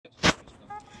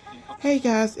Hey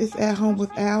guys, it's At Home with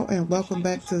Al and welcome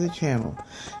back to the channel.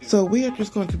 So we are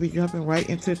just going to be jumping right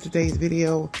into today's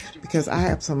video because I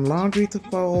have some laundry to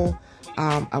fold.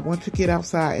 I want to get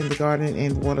outside in the garden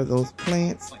and water those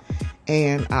plants,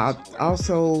 and I'll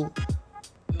also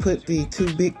put the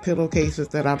two big pillowcases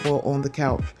that I bought on the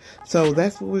couch. So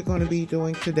that's what we're going to be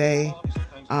doing today.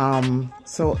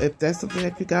 So if that's something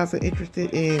that you guys are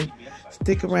interested in,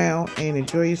 stick around and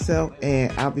enjoy yourself,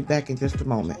 and I'll be back in just a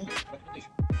moment.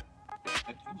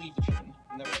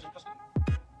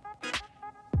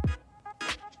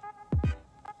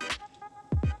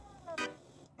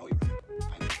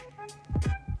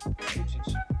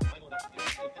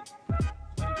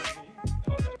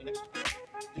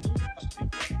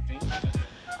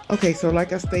 Okay, so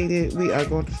like I stated, we are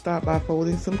going to start by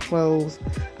folding some clothes.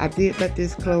 I did let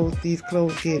these clothes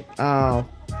get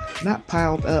not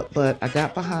piled up, but I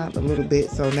got behind a little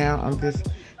bit. So now I'm just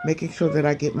making sure that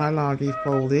I get my laundry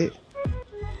folded.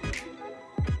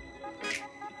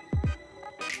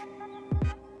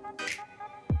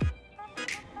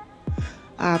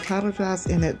 I apologize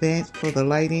in advance for the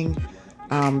lighting.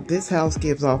 This house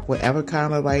gives off whatever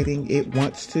kind of lighting it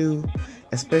wants to,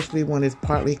 especially when it's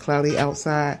partly cloudy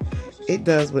outside. It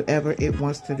does whatever it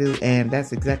wants to do, and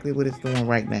that's exactly what it's doing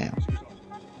right now.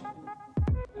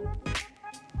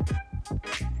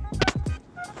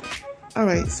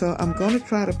 Alright, so I'm going to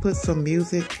try to put some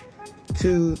music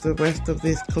to the rest of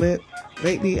this clip.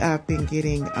 Lately I've been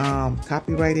getting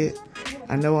copyrighted.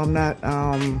 I know I'm not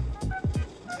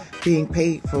being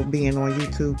paid for being on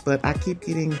YouTube, but I keep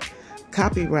getting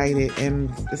copyrighted,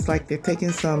 and it's like they're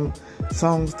taking some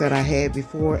songs that I had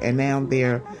before and now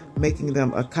they're making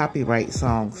them a copyright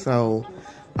song. So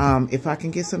if I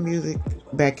can get some music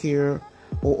back here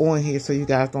or on here so you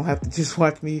guys don't have to just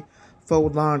watch me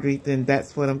fold laundry, then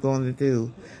that's what I'm going to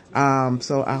do.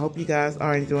 So I hope you guys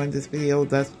are enjoying this video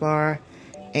thus far,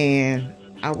 and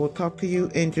I will talk to you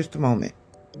in just a moment.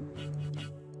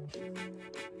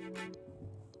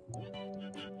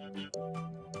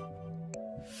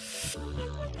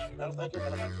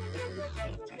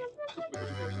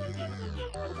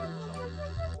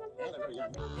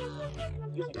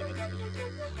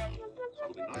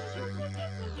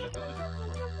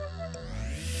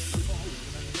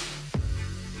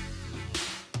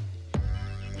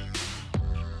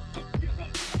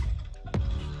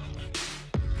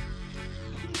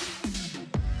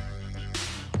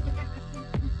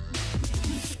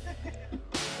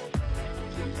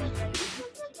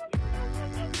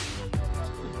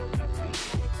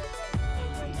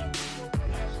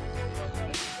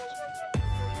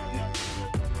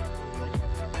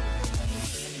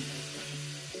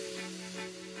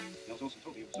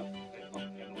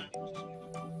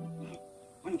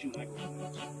 Why don't you like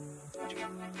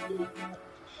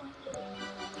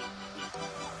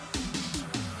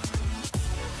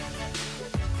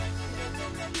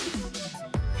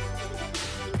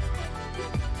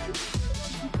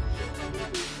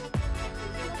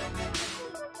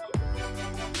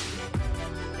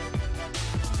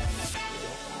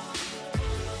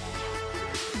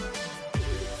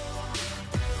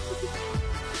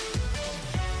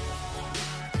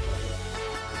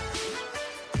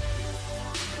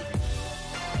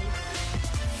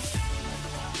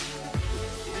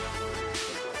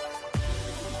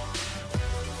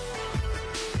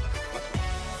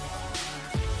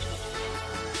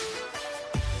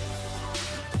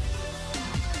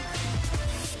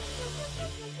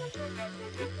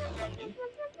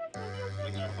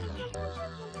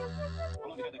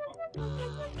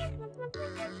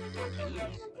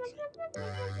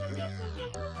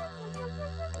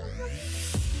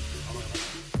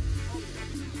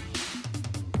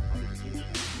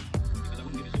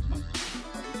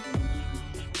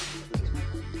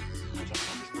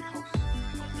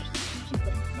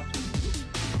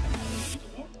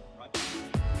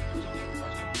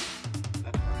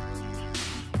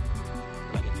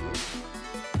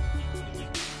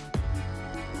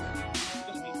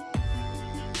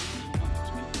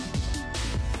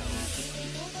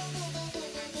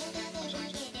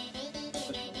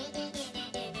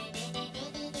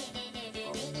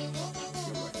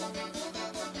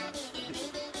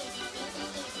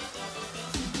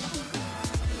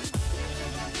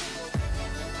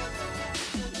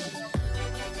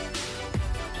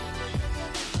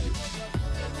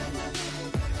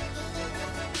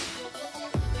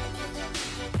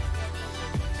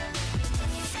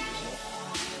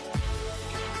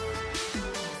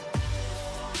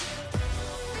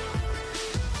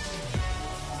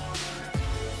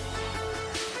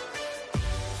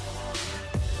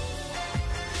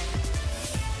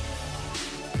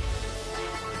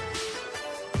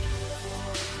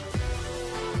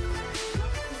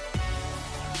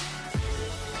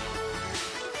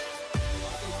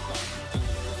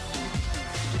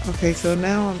Okay, so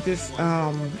now I'm just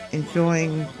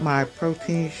enjoying my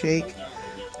protein shake.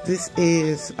 This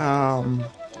is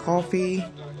coffee.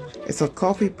 It's a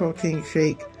coffee protein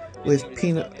shake with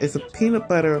peanut. It's a peanut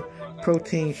butter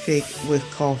protein shake with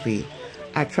coffee.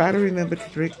 I try to remember to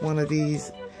drink one of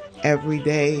these every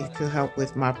day to help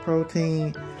with my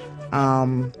protein.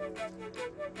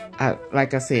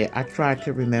 Like I said, I try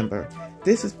to remember.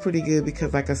 This is pretty good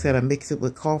because, like I said, I mix it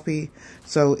with coffee,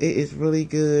 so it is really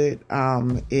good.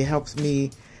 It helps me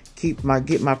get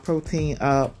my protein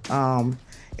up.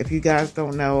 If you guys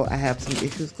don't know, I have some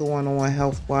issues going on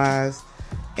health-wise,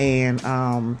 and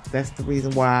that's the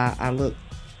reason why I look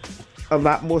a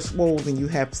lot more swole than you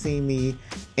have seen me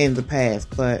in the past.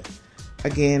 But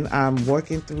again, I'm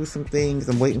working through some things.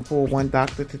 I'm waiting for one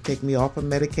doctor to take me off of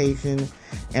medication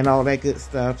and all that good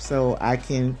stuff so I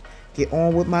can get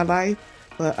on with my life.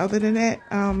 But other than that,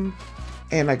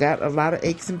 and I got a lot of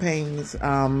aches and pains,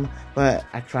 but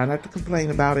I try not to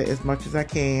complain about it as much as I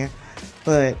can.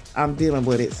 But I'm dealing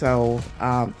with it, so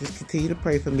just continue to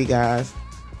pray for me, guys.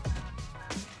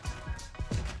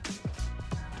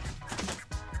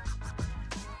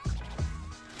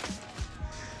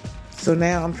 So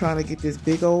now I'm trying to get this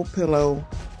big old pillow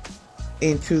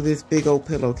into this big old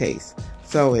pillowcase.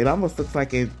 So it almost looks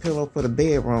like a pillow for the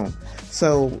bedroom.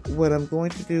 So what I'm going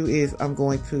to do is I'm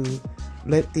going to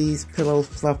let these pillows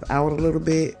fluff out a little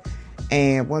bit.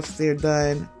 And once they're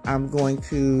done, I'm going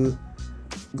to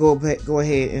go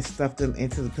ahead and stuff them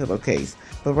into the pillowcase.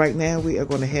 But right now we are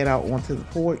going to head out onto the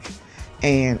porch.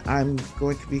 And I'm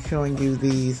going to be showing you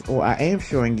these, or I am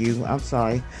showing you, I'm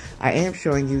sorry. I am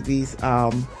showing you these,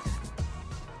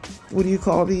 what do you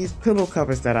call these? Pillow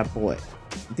covers that I bought.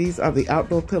 These are the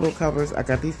outdoor pillow covers. I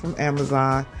got these from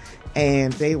Amazon,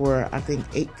 and they were, I think,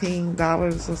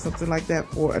 $18 or something like that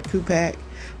for a 2-pack.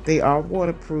 They are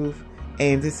waterproof,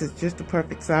 and this is just the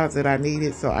perfect size that I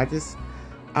needed. So I just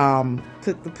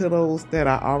took the pillows that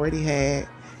I already had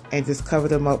and just covered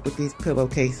them up with these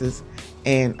pillowcases,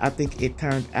 and I think it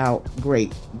turned out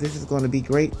great. This is going to be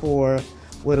great for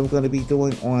what I'm going to be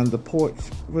doing on the porch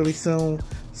really soon.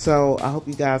 So I hope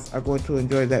you guys are going to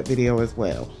enjoy that video as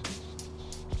well.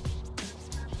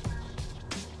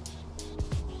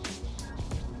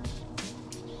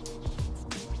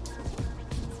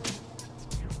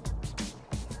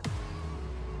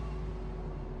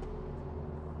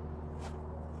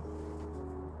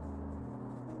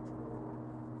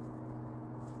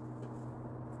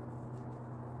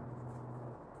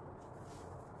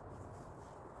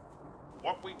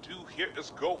 What we do here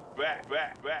is go back.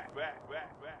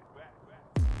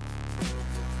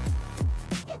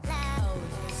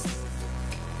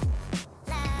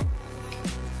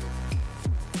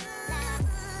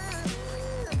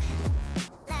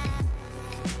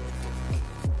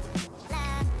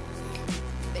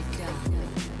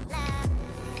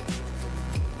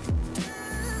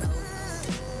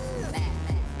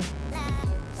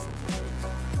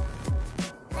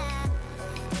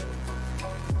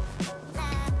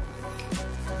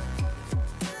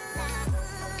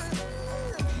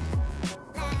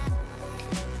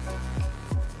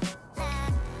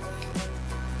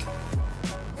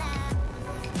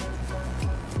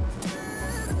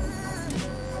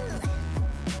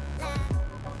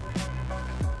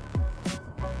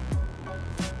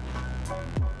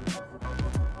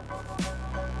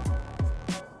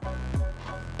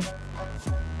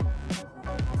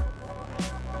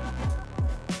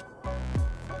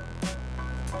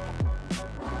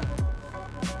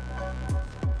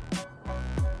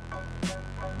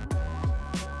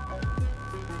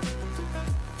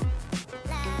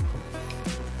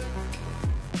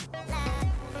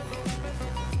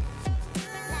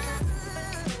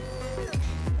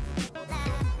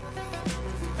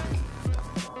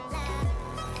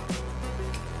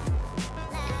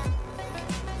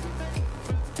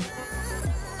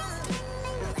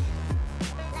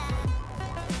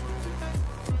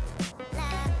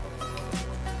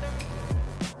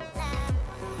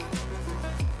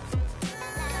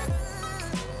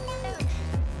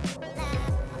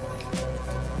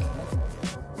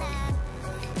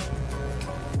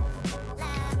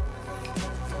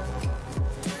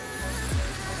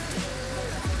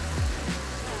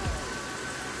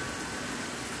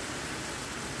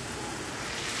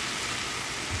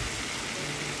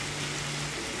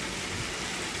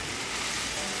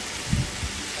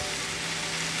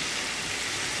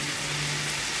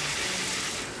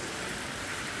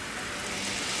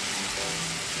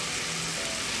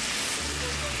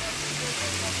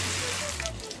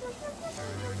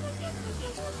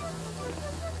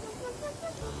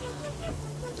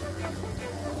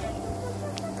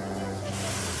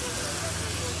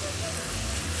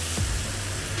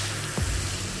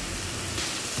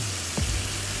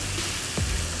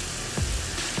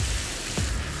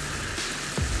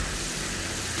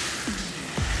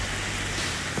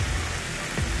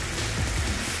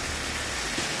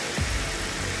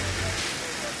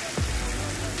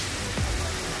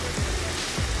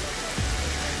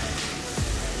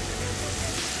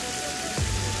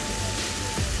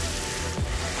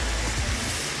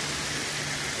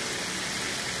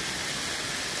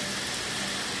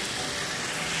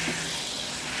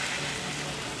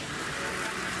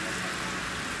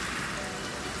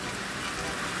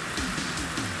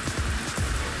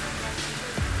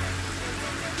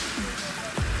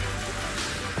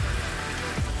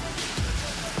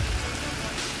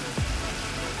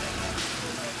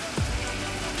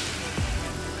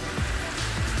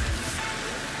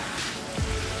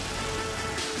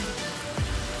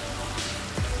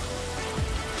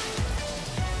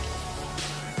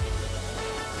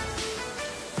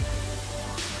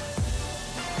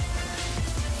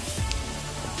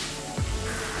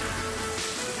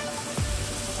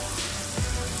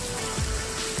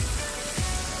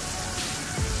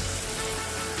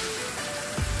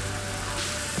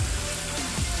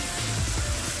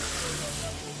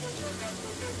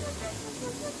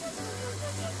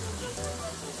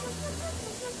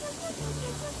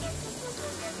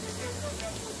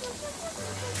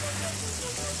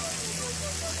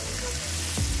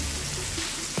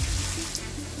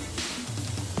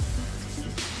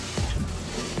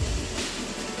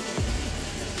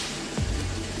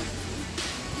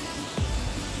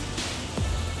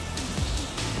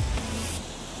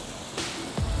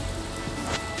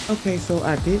 Okay, so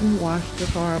I didn't wash the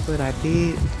car, but I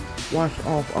did wash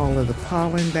off all of the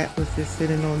pollen that was just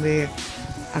sitting on there.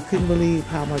 I couldn't believe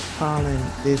how much pollen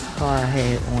this car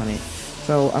had on it.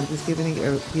 So I'm just giving it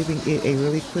a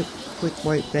really quick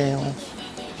wipe down,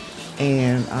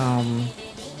 and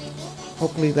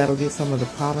hopefully that'll get some of the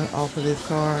pollen off of this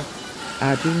car.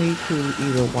 I do need to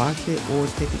either wash it or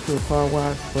take it to a car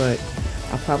wash, but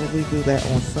I'll probably do that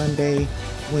on Sunday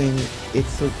when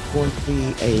it's going to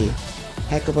be a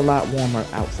heck of a lot warmer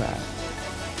outside.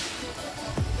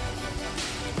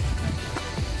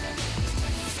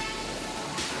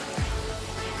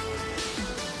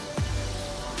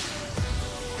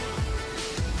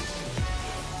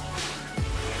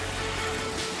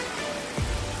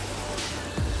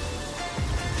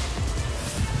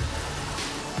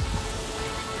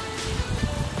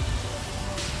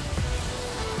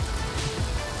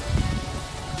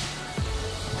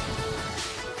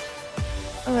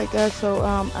 Alright guys, so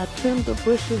I trimmed the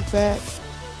bushes back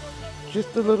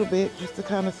just a little bit just to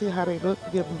kind of see how they look, to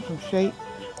give them some shape.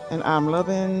 And I'm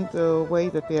loving the way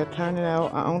that they're turning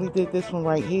out. I only did this one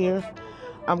right here.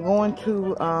 I'm going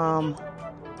to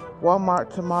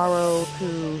Walmart tomorrow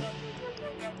to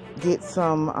get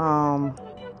some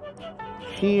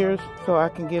shears so I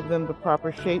can give them the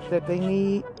proper shape that they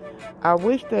need. I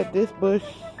wish that this bush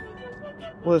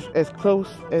was as close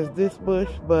as this bush,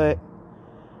 but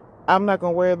I'm not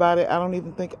going to worry about it. I don't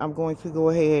even think I'm going to go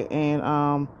ahead and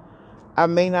I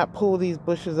may not pull these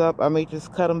bushes up. I may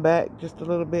just cut them back just a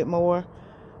little bit more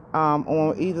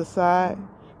on either side.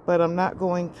 But I'm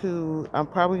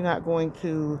probably not going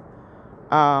to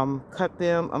cut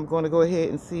them. I'm going to go ahead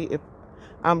and see if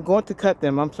I'm going to cut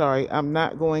them. I'm sorry. I'm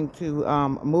not going to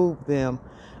move them.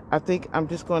 I think I'm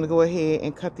just going to go ahead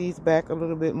and cut these back a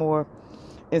little bit more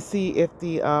and see if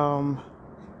the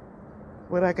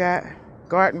what I got,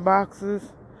 garden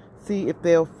boxes, see if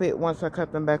they'll fit once I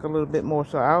cut them back a little bit more.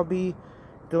 So I'll be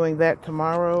doing that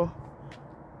tomorrow.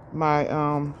 My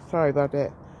sorry about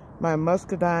that. My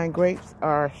Muscadine grapes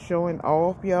are showing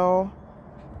off, y'all.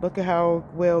 Look at how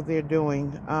well they're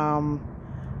doing.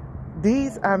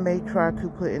 These I may try to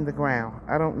put in the ground.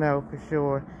 I don't know for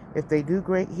sure. If they do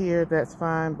great here, that's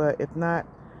fine, but if not,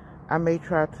 I may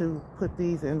try to put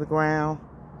these in the ground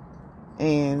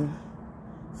and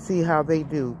see how they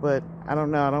do. But I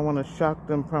don't know. I don't want to shock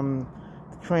them from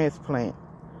the transplant.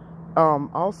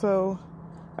 Also,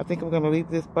 I think I'm going to leave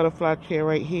this butterfly chair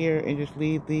right here and just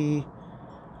leave the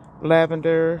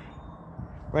lavender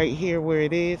right here where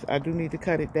it is. I do need to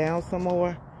cut it down some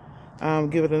more.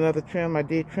 Give it another trim. I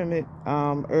did trim it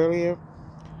earlier.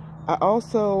 I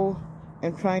also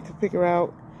am trying to figure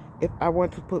out if I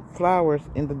want to put flowers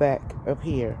in the back of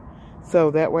here,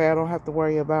 so that way I don't have to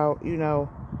worry about, you know,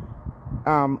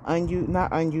 not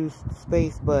unused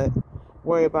space, but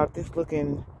worry about this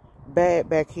looking bad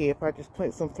back here. If I just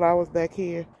plant some flowers back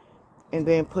here and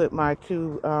then put my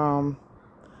two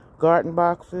garden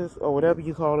boxes or whatever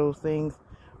you call those things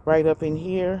right up in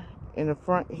here in the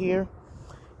front here,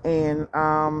 and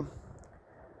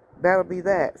that'll be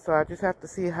that. So I just have to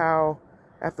see how,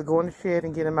 I have to go in the shed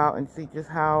and get them out and see just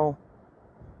how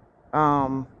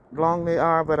long they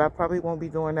are, but I probably won't be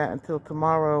doing that until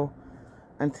tomorrow,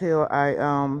 until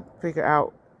I figure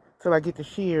out, till I get the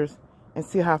shears and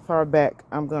see how far back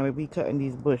I'm going to be cutting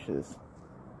these bushes.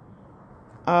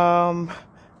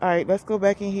 Alright, let's go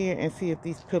back in here and see if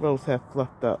these pillows have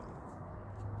fluffed up.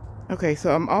 Okay,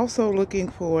 so I'm also looking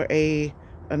for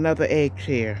another egg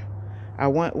chair. I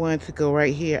want one to go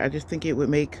right here. I just think it would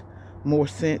make more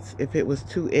sense if it was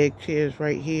two egg chairs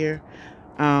right here.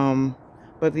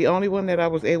 But the only one that I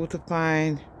was able to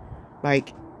find,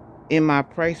 like, in my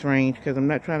price range, because I'm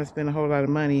not trying to spend a whole lot of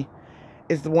money,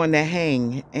 is the one that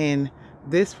hang. And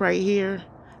this right here,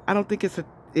 I don't think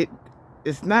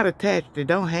it's not attached. It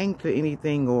don't hang to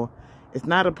anything, or it's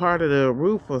not a part of the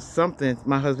roof or something,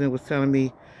 my husband was telling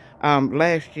me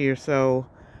last year. So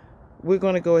we're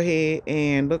going to go ahead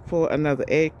and look for another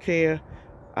egg chair.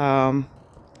 I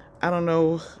don't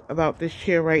know about this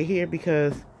chair right here,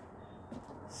 because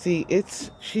see,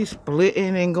 she's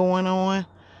splitting and going on.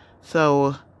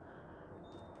 So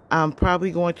I'm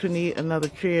probably going to need another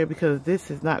chair, because this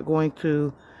is not going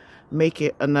to make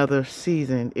it another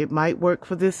season. It might work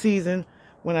for this season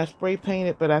when I spray paint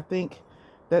it, but I think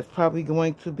that's probably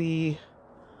going to be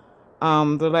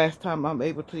the last time I'm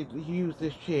able to use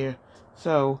this chair.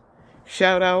 So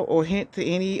shout out or hint to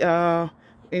any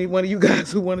one of you guys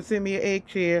who want to send me an egg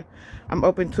chair. I'm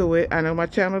open to it. I know my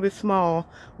channel is small,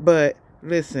 but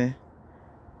listen.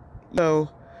 So,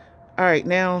 all right,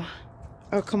 now,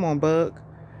 oh, come on, bug.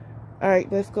 All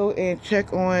right, let's go and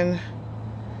check on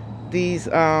these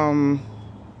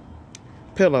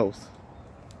pillows.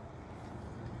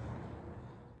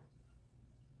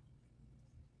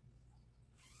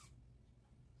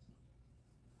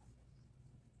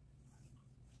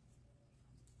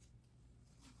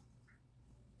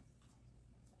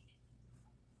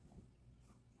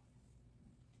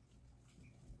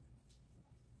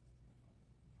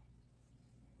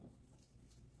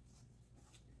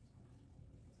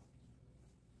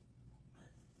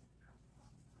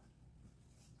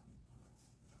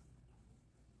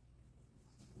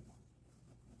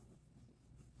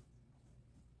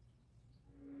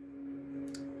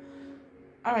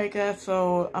 Alright guys,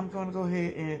 so I'm going to go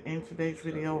ahead and end today's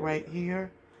video right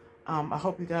here. I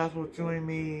hope you guys will join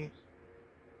me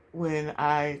when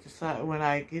I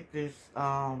get this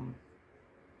garden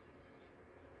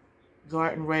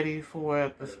ready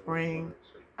for the spring.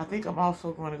 I think I'm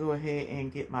also going to go ahead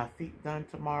and get my feet done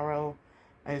tomorrow.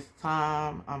 It's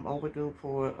time. I'm overdue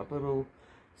for a little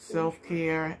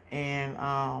self-care, and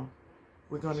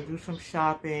we're going to do some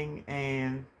shopping,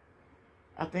 and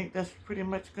I think that's pretty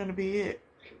much going to be it.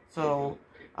 So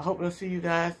I hope to see you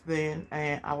guys then,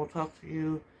 and I will talk to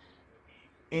you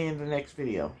in the next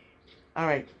video. All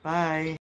right, bye.